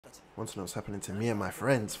Want to know what's happening to me and my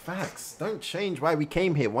friends? Facts. Don't change why we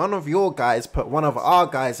came here. One of your guys put one of our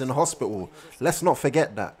guys in hospital. Let's not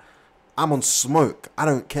forget that. I'm on smoke. I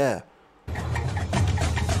don't care.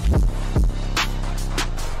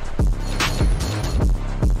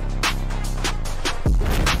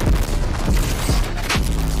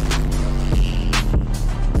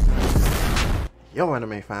 Yo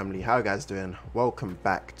anime family, how you guys doing? Welcome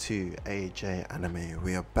back to AJ Anime.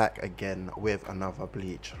 We are back again with another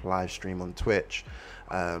Bleach live stream on Twitch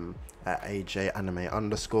at AJ Anime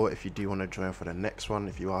 _ if you do want to join for the next one,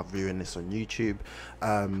 if you are viewing this on YouTube.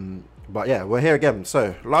 But yeah, we're here again.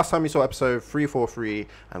 So last time we saw episode 343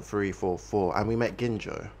 and 344 and we met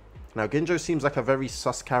Ginjo. Now Ginjo seems like a very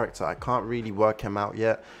sus character. I can't really work him out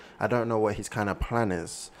yet. I don't know what his kind of plan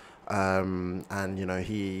is. And you know,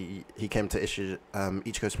 he came to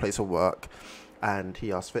Ichigo's place of work and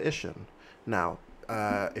he asked for Isshin. Now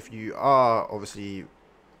if you are obviously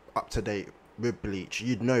up to date with Bleach,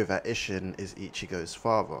 you'd know that Isshin is Ichigo's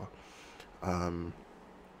father. So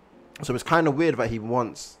it's kind of weird that he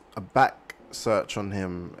wants a back search on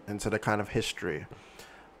him into the kind of history.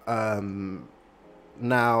 Now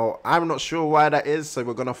I'm not sure why that is, so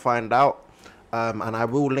we're gonna find out. And I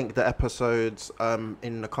will link the episodes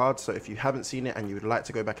in the card, so if you haven't seen it and you would like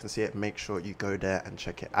to go back and see it, make sure you go there and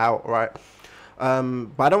check it out, right?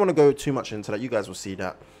 But I don't want to go too much into that. You guys will see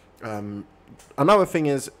that. Another thing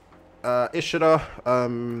is Ishida,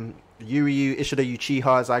 Yuryu, Ishida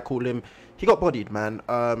Uchiha as I call him, he got bodied, man,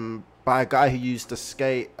 by a guy who used the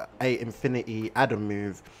Skate 8 Infinity Adam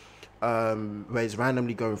move, where he's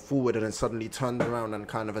randomly going forward and then suddenly turns around and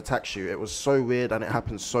kind of attacks you. It was so weird and it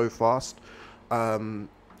happened so fast. And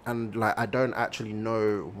like I don't actually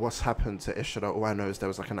know what's happened to Ishida. All I know is there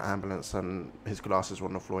was like an ambulance and his glasses were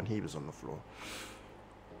on the floor and he was on the floor.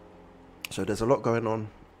 So there's a lot going on,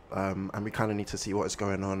 and we kind of need to see what is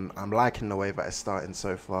going on. I'm liking the way that it's starting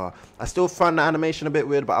so far. I still find the animation a bit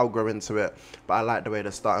weird, but I'll grow into it. But I like the way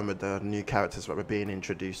they're starting with the new characters that we're being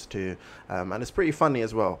introduced to, and it's pretty funny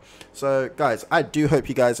as well. So guys, I do hope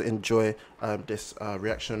you guys enjoy this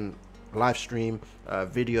reaction live stream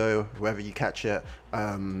video wherever you catch it,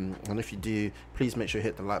 and if you do, please make sure you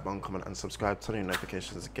hit the like button, comment and subscribe, turn on your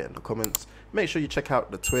notifications to get in the comments. Make sure you check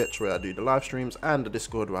out the Twitch where I do the live streams and the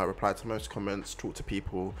Discord where I reply to most comments, talk to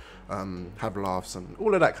people, have laughs and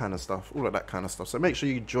all of that kind of stuff, so make sure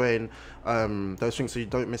you join those things so you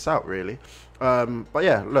don't miss out, really. But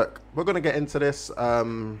yeah, look, we're gonna get into this.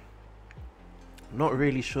 Not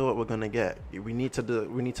really sure what we're gonna get. We need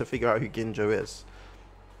to figure out who Ginjo is.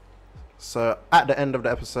 So at the end of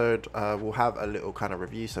the episode, we'll have a little kind of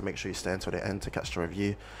review, so make sure you stay until the end to catch the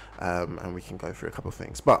review, and we can go through a couple of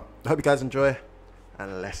things. But I hope you guys enjoy,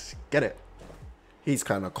 and let's get it. He's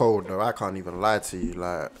kind of cold though, I can't even lie to you.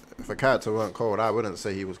 Like, if a character weren't cold, I wouldn't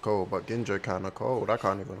say he was cold, but Ginjo kind of cold, I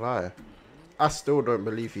can't even lie. I still don't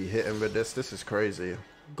believe he hit him with this is crazy.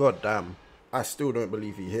 God damn, I still don't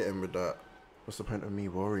believe he hit him with that. What's the point of me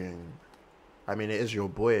worrying? I mean, it is your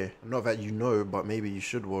boy, not that you know, but maybe you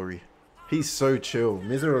should worry. He's so chill.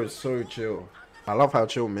 Mizuru is so chill. I love how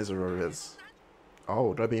chill Mizuru is.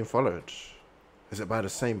 Oh, they're being followed. Is it by the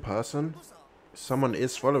same person? Someone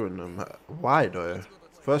is following them. Why though?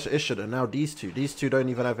 First Ishida, now these two. These two don't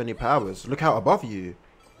even have any powers. Look out above you.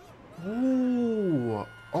 Ooh.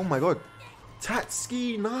 Oh my god.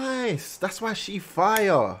 Tatsuki, nice. That's why she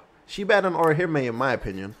fire. She better than Orihime in my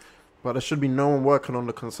opinion. But there should be no one working on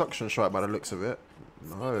the construction site by the looks of it.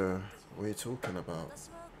 No. What are you talking about?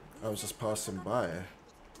 I was just passing by.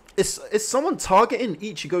 Is someone targeting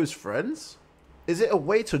Ichigo's friends? Is it a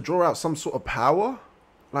way to draw out some sort of power?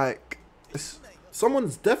 Like,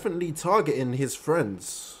 someone's definitely targeting his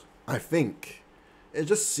friends, I think. It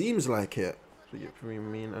just seems like it. So you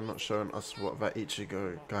mean I'm not showing us what that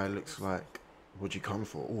Ichigo guy looks like? What'd you come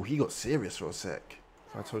for? Oh, he got serious for a sec.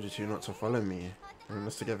 I told you two not to follow me. And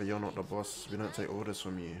us together, you're not the boss. We don't take orders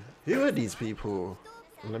from you. Who are these people?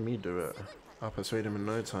 Let me do it. I'll persuade him in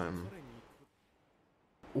no time.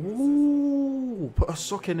 Ooh, put a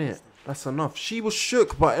sock in it. That's enough. She was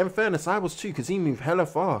shook, but in fairness, I was too, because he moved hella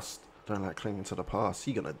fast. Don't like clinging to the past.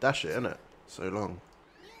 He gonna dash it, innit? So long.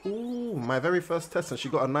 Ooh, my very first test, and she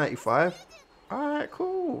got a 95. Alright,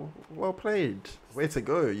 cool. Well played. Way to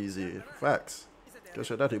go, Yuzu. Facts. Guess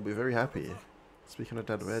your dad will be very happy. Speaking of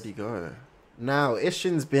dad, where'd he go? Now,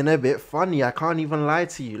 Isshin's been a bit funny, I can't even lie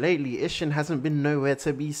to you. Lately, Isshin hasn't been nowhere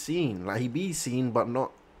to be seen. Like, he be seen, but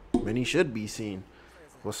not when he should be seen.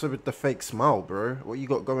 What's up with the fake smile, bro? What you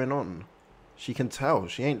got going on? She can tell.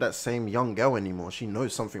 She ain't that same young girl anymore. She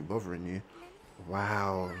knows something bothering you.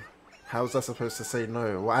 Wow. How's that supposed to say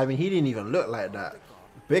no? Well, I mean, he didn't even look like that.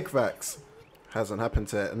 Big facts. Hasn't happened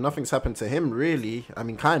to... Nothing's happened to him, really. I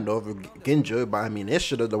mean, kind of. With Ginjo, but I mean,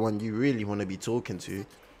 Ishida, the one you really want to be talking to.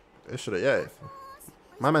 Ishida, yeah.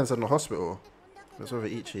 My man's in the hospital. That's with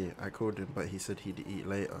Ichi. I called him, but he said he'd eat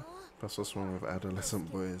later. That's what's wrong with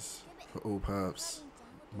adolescent boys. For all perps.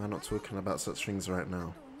 Man, not talking about such things right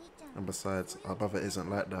now. And besides, our brother isn't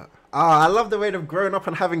like that. Ah, I love the way they've grown up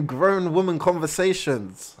and having grown woman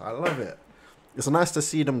conversations. I love it. It's nice to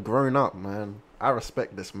see them grown up, man. I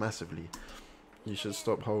respect this massively. You should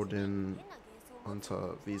stop holding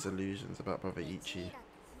onto these illusions about Brother Ichi.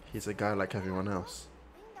 He's a guy like everyone else.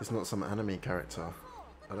 He's not some anime character.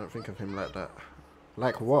 I don't think of him like that.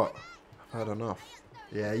 Like what? I've had enough.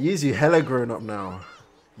 Yeah, Yuzu hella grown up now.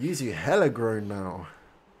 Yuzu hella grown now.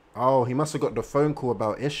 Oh, he must have got the phone call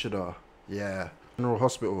about Ishida. Yeah. General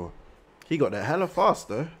Hospital. He got there hella fast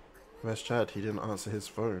though. Where's Chad? He didn't answer his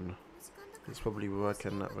phone. He's probably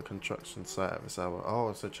working at the construction site at this hour.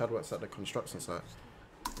 Oh, so Chad works at the construction site.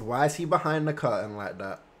 Why is he behind the curtain like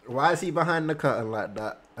that? Why is he behind the curtain like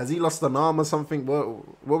that? Has he lost an arm or something?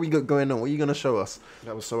 What we got going on? What are you going to show us?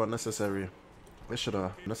 That was so unnecessary.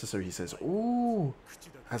 Ishida. Unnecessary, he says. Ooh.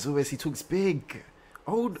 As always, he talks big.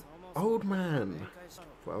 Old man.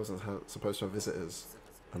 Well, I wasn't supposed to have visitors.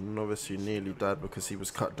 A novice who nearly died because he was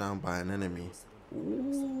cut down by an enemy.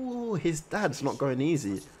 Ooh, his dad's not going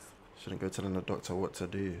easy. Shouldn't go telling the doctor what to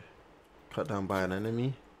do. Cut down by an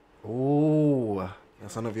enemy? Ooh,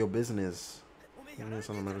 that's none of your business. You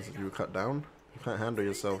were cut down? You can't handle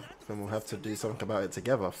yourself, then we'll have to do something about it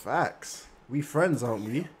together. Facts. We friends, aren't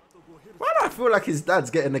we? Why do I feel like his dad's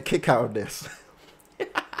getting a kick out of this?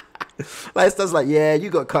 Like his dad's like, yeah, you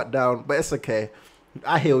got cut down, but it's okay.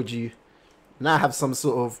 I healed you. Now I have some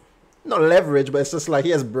sort of, not leverage, but it's just like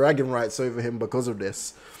he has bragging rights over him because of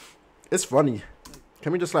this. It's funny.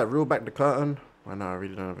 Can we just like reel back the curtain? Well, no, I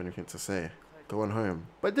really don't have anything to say. Go on home.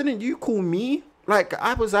 But didn't you call me? Like,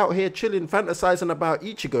 I was out here chilling, fantasizing about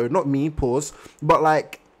Ichigo. Not me, pause. But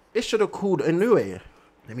like, it should have called Inoue.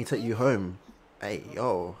 Let me take you home. Hey,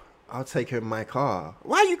 yo, I'll take her in my car.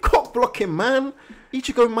 Why are you cock blocking, man?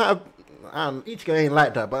 Ichigo might have... Ichigo ain't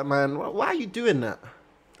like that, but man, why are you doing that?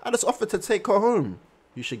 I just offered to take her home.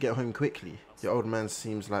 You should get home quickly. Your old man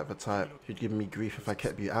seems like the type who'd give me grief if I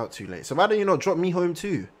kept you out too late. So why don't you not drop me home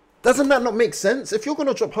too? Doesn't that not make sense? If you're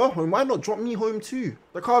gonna drop her home, why not drop me home too?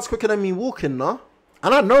 The car's quicker than me walking, nah?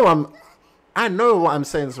 And I know what I'm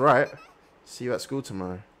saying is right. See you at school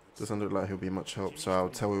tomorrow. Doesn't look like he'll be much help, so I'll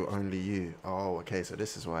tell only you. Oh, okay, so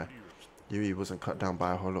this is why. Yui wasn't cut down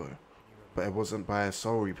by a hollow. But it wasn't by a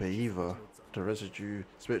soul reaper either. The residue,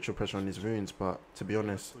 spiritual pressure on his wounds, but to be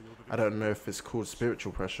honest, I don't know if it's called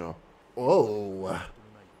spiritual pressure. Oh,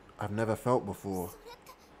 I've never felt before.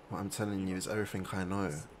 What I'm telling you is everything I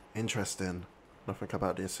know. Interesting. Nothing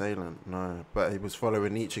about the assailant, no. But he was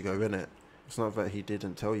following Ichigo, innit? It's not that he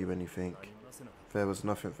didn't tell you anything. There was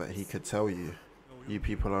nothing that he could tell you. You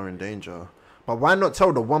people are in danger. But why not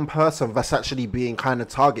tell the one person that's actually being kind of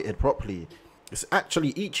targeted properly? It's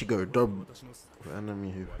actually Ichigo, the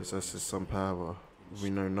enemy who possesses some power we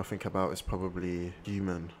know nothing about is probably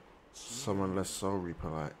human. Someone less Soul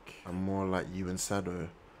Reaper-like, and more like you and Sado.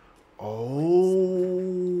 Oh,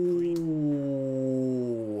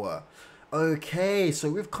 okay, so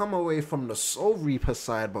we've come away from the Soul Reaper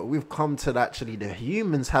side, but we've come to actually the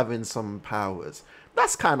humans having some powers.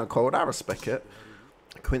 That's kind of cold, I respect it.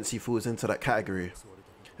 Quincy falls into that category.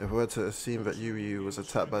 If we were to assume that Yui was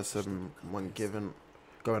attacked by someone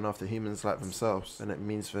going after humans like themselves, then it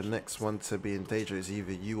means the next one to be in danger is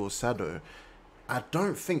either you or Sado. I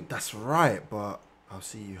don't think that's right, but I'll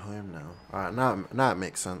see you home now. Alright, now it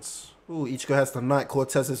makes sense. Ooh, Ichigo has the Night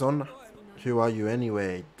Cortezes on. Who are you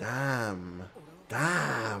anyway? Damn.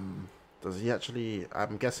 Does he actually...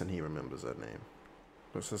 I'm guessing he remembers her name.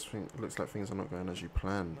 Looks like things are not going as you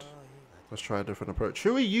planned. Let's try a different approach.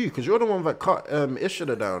 Who are you? Because you're the one that cut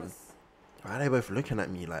Ishida down. Why are they both looking at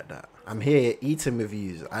me like that? I'm here eating with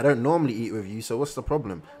you. I don't normally eat with you, so what's the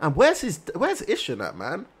problem? And where's Ishida at,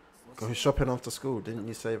 man? Go shopping after school. Didn't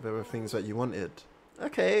you say there were things that you wanted?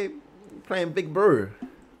 Okay, playing big bro.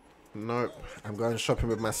 Nope, I'm going shopping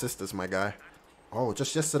with my sisters, my guy. Oh,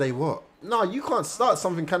 just yesterday what? No, you can't start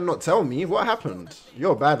something cannot tell me. What happened?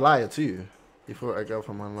 You're a bad liar too. He thought a girl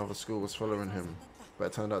from another school was following him, but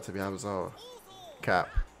it turned out to be Abazawa. Cap.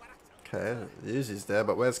 Okay, Yuzi's there,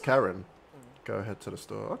 but where's Karen? Go ahead to the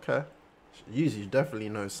store. Okay. Yuzi definitely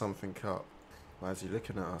knows something up. Why is he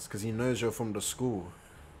looking at us? Because he knows you're from the school.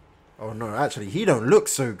 Oh no, actually, he don't look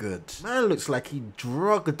so good. Man looks like he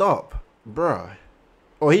drugged up. Bruh.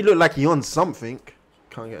 Or he looked like he on something.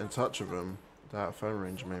 Can't get in touch with him. They're out of phone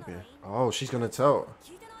range, maybe. Oh, she's gonna tell.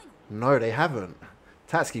 No, they haven't.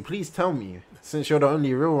 Tatsuki, please tell me, since you're the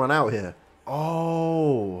only real one out here.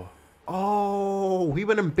 Oh. Oh, he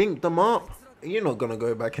went and binked them up. You're not gonna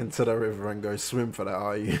go back into the river and go swim for that,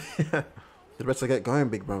 are you? You better get going,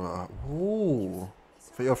 big brother. Ooh.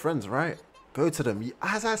 For your friends, right? Go to them.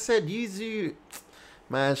 As I said, Yuzu.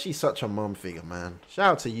 Man, she's such a mum figure, man.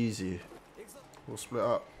 Shout out to Yuzu. We'll split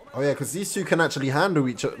up. Oh, yeah, because these two can actually handle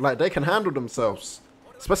each other. Like, they can handle themselves.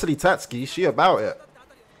 Especially Tatsuki. She about it.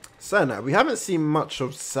 Saying that, we haven't seen much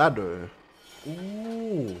of Sado.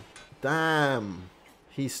 Ooh. Damn.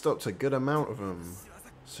 He stopped a good amount of them.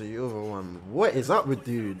 So you other one. What is up with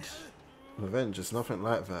dude? Revenge is nothing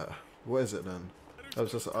like that. What is it then? I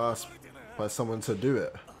was just asked by someone to do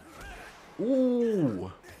it.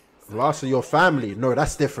 Ooh. Last of your family. No,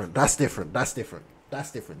 that's different. That's different. That's different.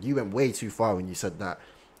 That's different. You went way too far when you said that.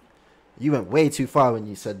 You went way too far when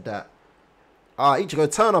you said that.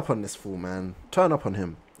 Ichigo, turn up on this fool, man. Turn up on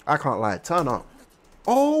him. I can't lie. Turn up.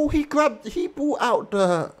 Oh, he brought out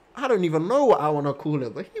the... I don't even know what I want to call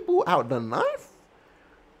it, but he brought out the knife.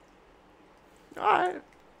 Alright.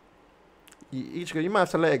 Ichigo, you might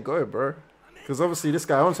have to let it go, bro. Because obviously this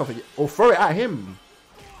guy owns something. Or throw it at him.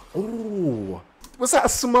 Ooh. Was that a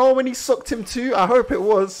smile when he sucked him too? I hope it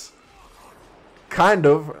was. Kind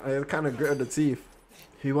of. It kind of gritted the teeth.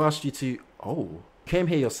 Who asked you to... Oh. Came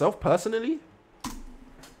here yourself personally?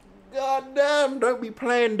 God damn, don't be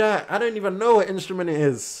playing that. I don't even know what instrument it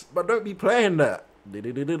is. But don't be playing that.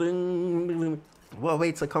 What a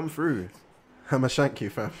way to come through. I'ma shank you,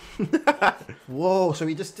 fam. Whoa, so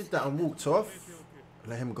he just did that and walked off?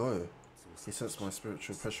 Let him go. He sensed my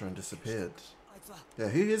spiritual pressure and disappeared. Yeah,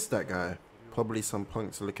 who is that guy? Probably some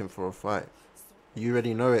punks looking for a fight. You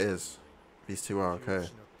already know it is. These two are okay.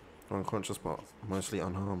 They're unconscious but mostly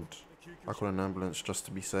unharmed. I call an ambulance just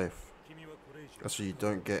to be safe. That's so you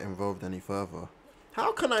don't get involved any further.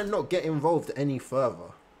 How can I not get involved any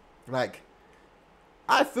further? Like,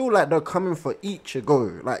 I feel like they're coming for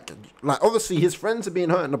Ichigo. Like obviously his friends are being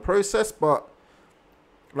hurt in the process, but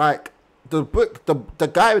like the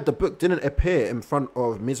guy with the book didn't appear in front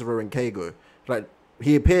of Mizuru and Keigo. Like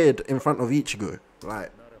he appeared in front of Ichigo.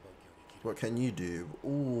 Like, what can you do?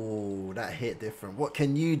 Ooh, that hit different. What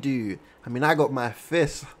can you do? I mean, I got my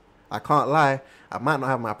fist. I can't lie. I might not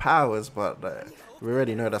have my powers, but we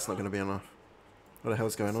already know that's not going to be enough. What the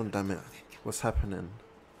hell's going on, damn it? What's happening?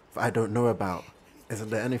 That I don't know about. Isn't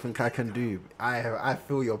there anything I can do? I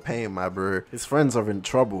feel your pain, my bro. His friends are in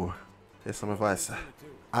trouble. Here's some advice.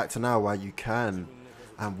 Act now while you can.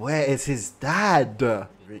 And where is his dad?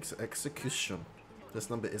 Reeks execution. This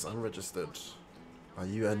number is unregistered. Are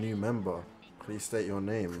you a new member? Please state your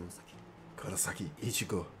name. Kurosaki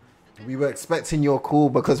Ichigo. We were expecting your call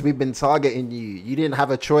because we've been targeting you. You didn't have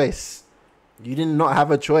a choice. You did not have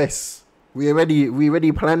a choice. We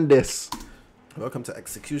already planned this. Welcome to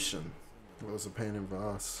execution. It was a pain in the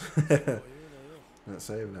ass. Let's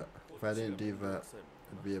save that. If I didn't do that,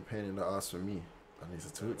 it'd be a pain in the ass for me. I need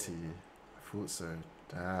to talk to you. I thought so.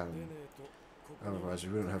 Damn. Otherwise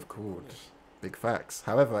you wouldn't have called. Big facts.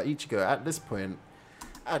 However, Ichigo, at this point,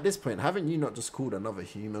 haven't you not just called another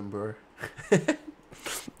human, bro?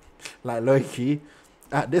 Like Loki,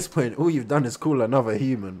 at this point, all you've done is call another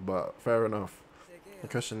human, but fair enough. The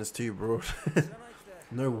question is too broad.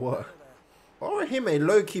 No what? Or him a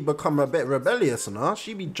Loki become a bit rebellious, nah?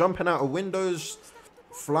 She be jumping out of windows,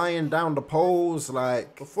 flying down the poles,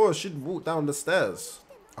 like, before she'd walk down the stairs.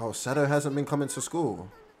 Oh, Sado hasn't been coming to school.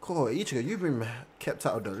 Cool, Ichigo, you've been kept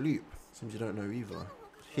out of the loop. Seems you don't know either.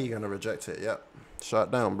 He gonna reject it, yep. Shut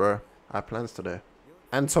down, bro. I have plans today.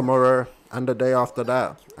 And tomorrow, and the day after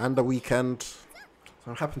that, and the weekend.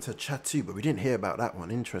 So I happened to chat too, but we didn't hear about that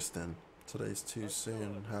one. Interesting. Today's too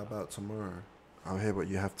soon. How about tomorrow? I'll hear what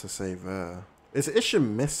you have to say there. Is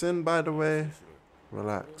Isham missing, by the way?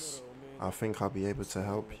 Relax. I think I'll be able to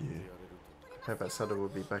help you. I bet Sado will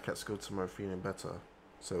be back at school tomorrow feeling better.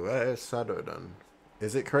 So where is Sado then?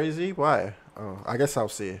 Is it crazy? Why? Oh, I guess I'll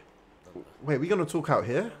see. Wait, we gonna talk out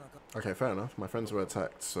here? Okay, fair enough. My friends were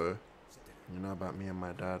attacked, so... You know about me and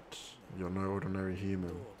my dad. You're no ordinary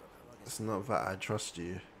human. It's not that I trust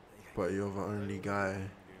you, but you're the only guy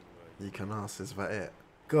you can ask. Is that it?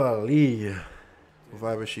 Golly. If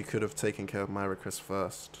I wish you could have taken care of my request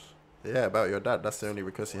first. Yeah, about your dad. That's the only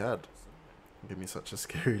request he had. Give me such a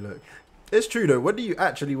scary look. It's true though. What do you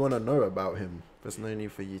actually want to know about him? There's no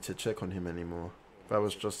need for you to check on him anymore. That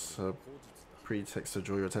was just a pretext to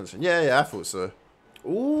draw your attention. Yeah, I thought so.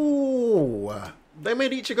 Ooh. They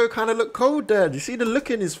made Ichigo kind of look cold there. Do you see the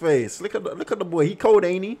look in his face? Look at the boy. He cold,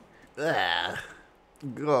 ain't he? Ah,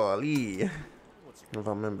 golly. One of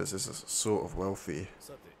our members is sort of wealthy.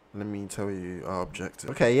 Let me tell you our objective.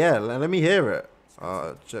 Okay, yeah, let me hear it. Our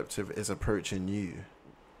objective is approaching you.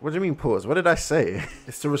 What do you mean pause? What did I say?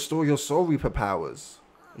 It's to restore your Soul Reaper powers.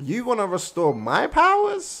 You want to restore my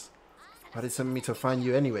powers? Why did he send me to find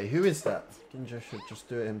you anyway? Who is that? Ginja should just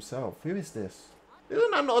do it himself. Who is this?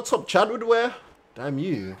 Isn't that not a top Chad would wear? Damn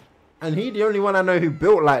you. And he the only one I know who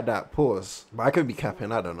built like that. Pause. But I could be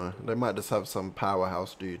capping, I don't know. They might just have some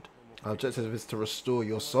powerhouse dude. Our objective is to restore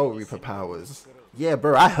your Soul Reaper powers. Yeah,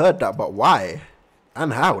 bro, I heard that, but why?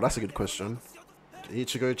 And how? That's a good question.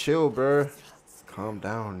 Ichigo, chill, bro. Calm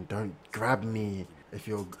down. Don't grab me if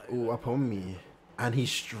you're all up on me. And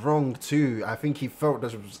he's strong too. I think he felt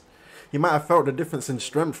this was... He might have felt the difference in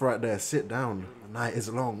strength right there. Sit down. The night is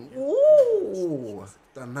long. Ooh!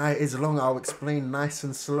 The night is long. I'll explain nice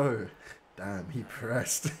and slow. Damn, he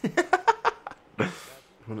pressed.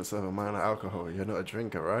 Wouldn't serve a man of alcohol. You're not a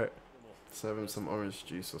drinker, right? Serve him some orange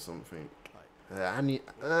juice or something. I need...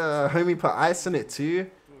 homie put ice in it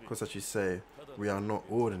too. Of course, as you say, we are not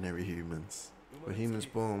ordinary humans. We're humans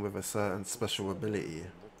born with a certain special ability.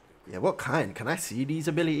 Yeah, what kind? Can I see these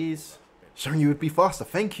abilities? Showing you would be faster.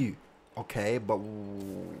 Thank you. Okay, but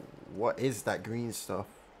what is that green stuff?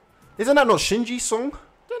 Isn't that not Shinji's song?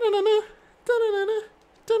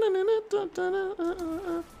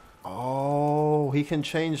 Oh, he can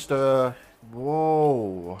change the...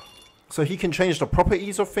 Whoa. So he can change the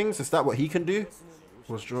properties of things? Is that what he can do?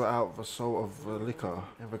 Was draw out the soul of the liquor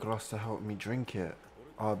in the glass to help me drink it.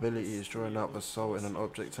 Our ability is drawing out the soul in an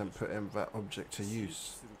object and putting that object to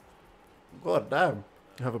use. God damn.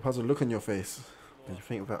 You have a puzzled look on your face. Did you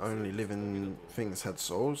think that only living things had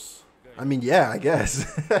souls? I mean, yeah, I guess.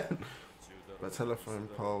 A telephone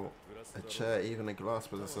pole, a chair, even a glass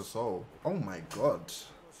possesses a soul. Oh my god.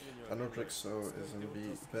 An object's soul is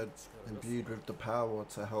imbued with the power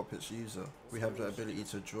to help its user. We have the ability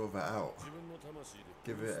to draw that out.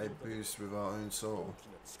 Give it a boost with our own soul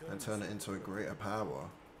and turn it into a greater power.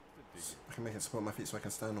 I can make it support my feet so I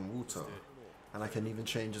can stand on water. And I can even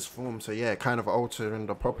change its form. So yeah, kind of altering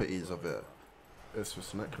the properties of it. It's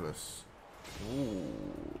this necklace. Ooh.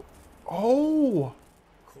 Oh!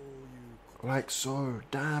 Like so.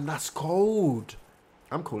 Damn, that's cold.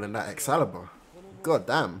 I'm calling that Excalibur. God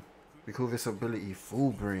damn. We call this ability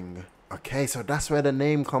Fullbring. Okay, so that's where the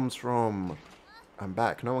name comes from. I'm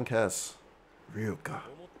back. No one cares. Ryuka.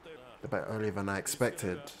 They're back earlier than I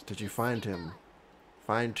expected. Did you find him?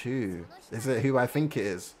 Find who? Is it who I think it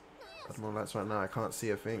is? I have no lights right now. I can't see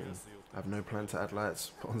a thing. I have no plan to add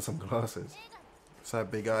lights. Put on some glasses. So I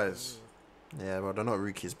have big eyes. Yeah, well, they're not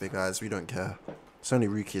Ruki's big eyes. We don't care. It's only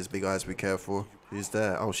Ruki's big eyes we care for. Who's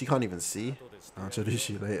there? Oh, she can't even see. I'll introduce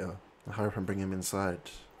you later. I hurry up and bring him inside.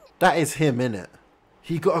 That is him, innit?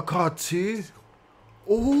 He got a card too?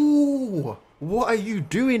 Ooh! What are you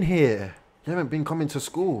doing here? You haven't been coming to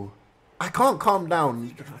school. I can't calm down.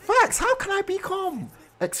 Facts, how can I be calm?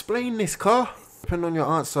 Explain this, car. Depending on your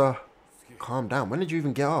answer, calm down. When did you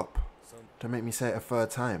even get up? Don't make me say it a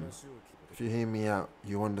third time. If you hear me out,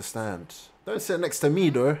 you understand. Don't sit next to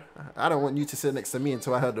me, though. I don't want you to sit next to me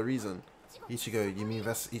until I heard the reason. Ichigo, you mean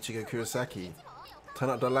that's Ichigo Kurosaki? Turn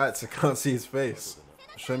up the lights, I can't see his face.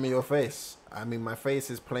 Show me your face. I mean, my face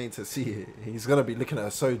is plain to see. He's gonna be looking at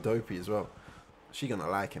her so dopey as well. She gonna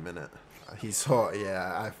like him, innit? He's hot,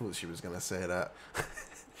 yeah, I thought she was gonna say that.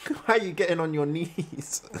 Why are you getting on your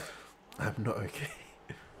knees? I'm not okay.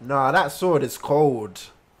 Nah, that sword is cold.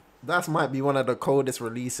 That might be one of the coldest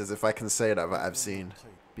releases, if I can say that I've seen.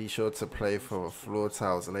 Be sure to play for floor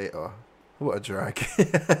tiles later. What a drag.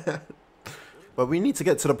 But we need to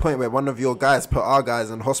get to the point where one of your guys put our guys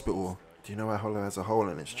in hospital. Do you know why Hollow has a hole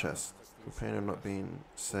in its chest? The pain of not being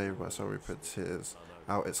saved by Soul Reaper tears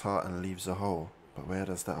out its heart and leaves a hole. But where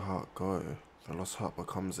does that heart go? The lost heart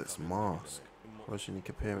becomes its mask. Hollow's unique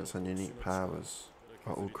appearance and unique powers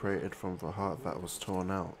are all created from the heart that was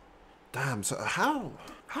torn out. Damn, so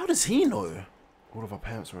how does he know? All of our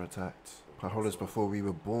parents were attacked by Hollows before we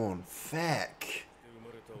were born. Feck!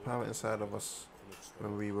 The power inside of us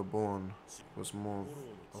when we were born was more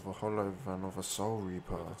of a Hollow than of a Soul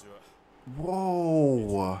Reaper.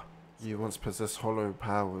 Whoa! You once possessed Hollow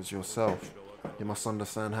powers yourself. You must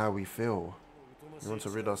understand how we feel. We want to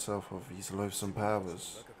rid ourselves of these loathsome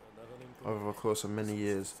powers. Over the course of many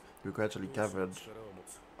years, we gradually gathered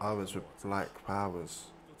others with like powers,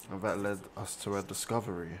 and that led us to a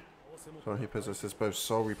discovery. Someone who possesses both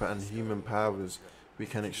Soul Reaper and human powers, we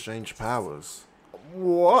can exchange powers.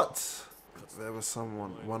 What? There was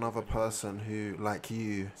one other person who, like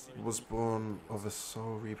you, was born of a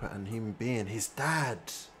Soul Reaper and human being. His dad.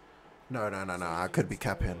 No, I could be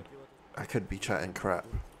capping. I could be chatting crap.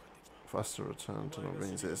 For us to return to the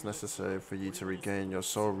rings, it is necessary for you to regain your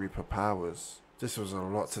Soul Reaper powers. This was a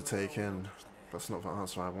lot to take in. That's not the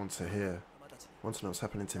answer I want to hear. I want to know what's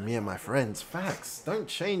happening to me and my friends. Facts. Don't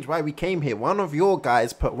change why we came here. One of your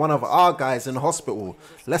guys put one of our guys in hospital.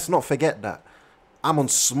 Let's not forget that. I'm on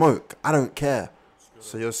smoke. I don't care.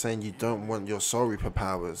 So you're saying you don't want your soul reaper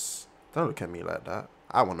powers. Don't look at me like that.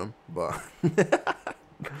 I want them, but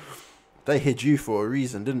they hid you for a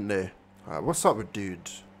reason, didn't they? Alright, what's up with dude?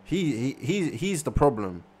 He's the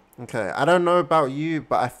problem. Okay, I don't know about you,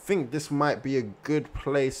 but I think this might be a good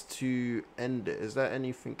place to end it. Is there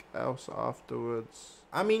anything else afterwards?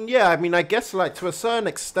 I mean, yeah, I guess, like, to a certain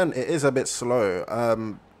extent, it is a bit slow.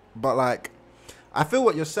 But, like, I feel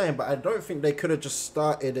what you're saying, but I don't think they could have just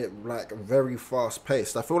started it, like, very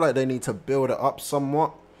fast-paced. I feel like they need to build it up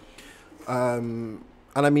somewhat. And,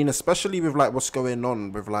 I mean, especially with, like, what's going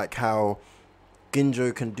on with, like, how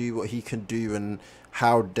Ginjo can do what he can do and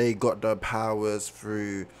how they got their powers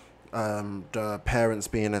through the parents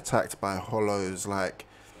being attacked by hollows. Like,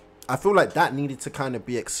 I feel like that needed to kind of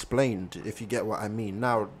be explained, if you get what I mean.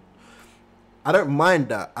 Now, I don't mind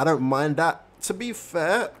that. I don't mind that. To be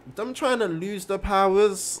fair, them trying to lose their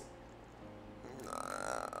powers,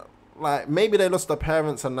 like, maybe they lost their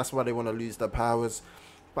parents and that's why they want to lose their powers.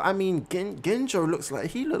 But I mean, Ginjo looks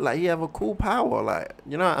like he have a cool power, like,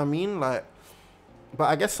 you know what I mean? Like, but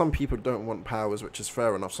I guess some people don't want powers, which is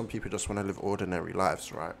fair enough. Some people just want to live ordinary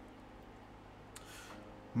lives, right?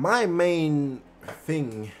 My main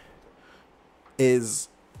thing is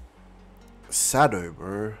Sado,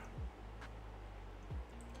 bro.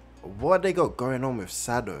 What they got going on with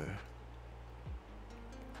Sado?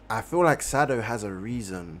 I feel like Sado has a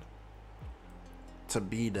reason to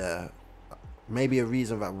be there. Maybe a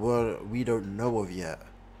reason that we don't know of yet.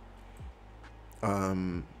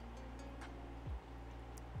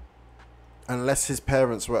 Unless his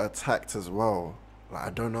parents were attacked as well. Like, I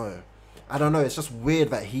don't know. It's just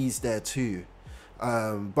weird that he's there too.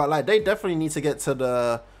 But like, they definitely need to get to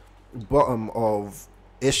the bottom of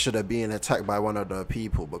Ishida being attacked by one of the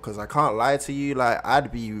people, because I can't lie to you, like,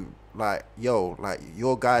 I'd be like, yo, like,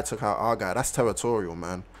 your guy took out our guy. That's territorial,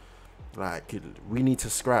 man. Like, we need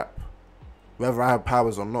to scrap. Whether I have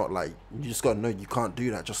powers or not, like, you just gotta know you can't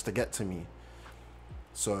do that just to get to me.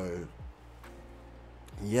 So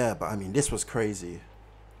yeah, but I mean, this was crazy.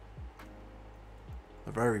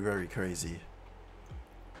 Very, very crazy.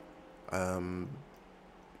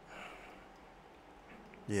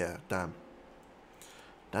 Yeah, damn.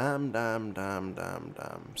 Damn.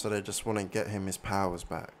 So they just want to get him his powers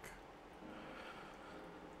back.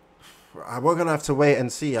 We're gonna have to wait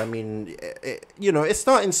and see. I mean, you know, it's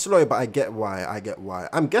starting slow, but I get why.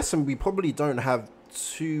 I'm guessing we probably don't have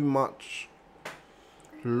too much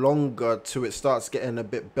longer till it starts getting a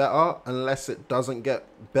bit better, unless it doesn't get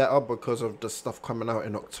better because of the stuff coming out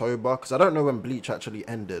in October, because I don't know when Bleach actually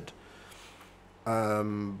ended.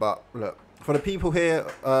 But look, for the people here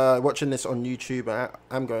watching this on YouTube,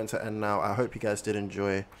 I'm going to end now. I hope you guys did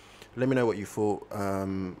enjoy. Let me know what you thought,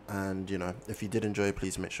 and you know, if you did enjoy,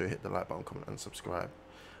 please make sure you hit the like button, comment and subscribe.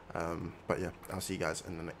 But yeah, I'll see you guys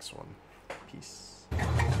in the next one. Peace.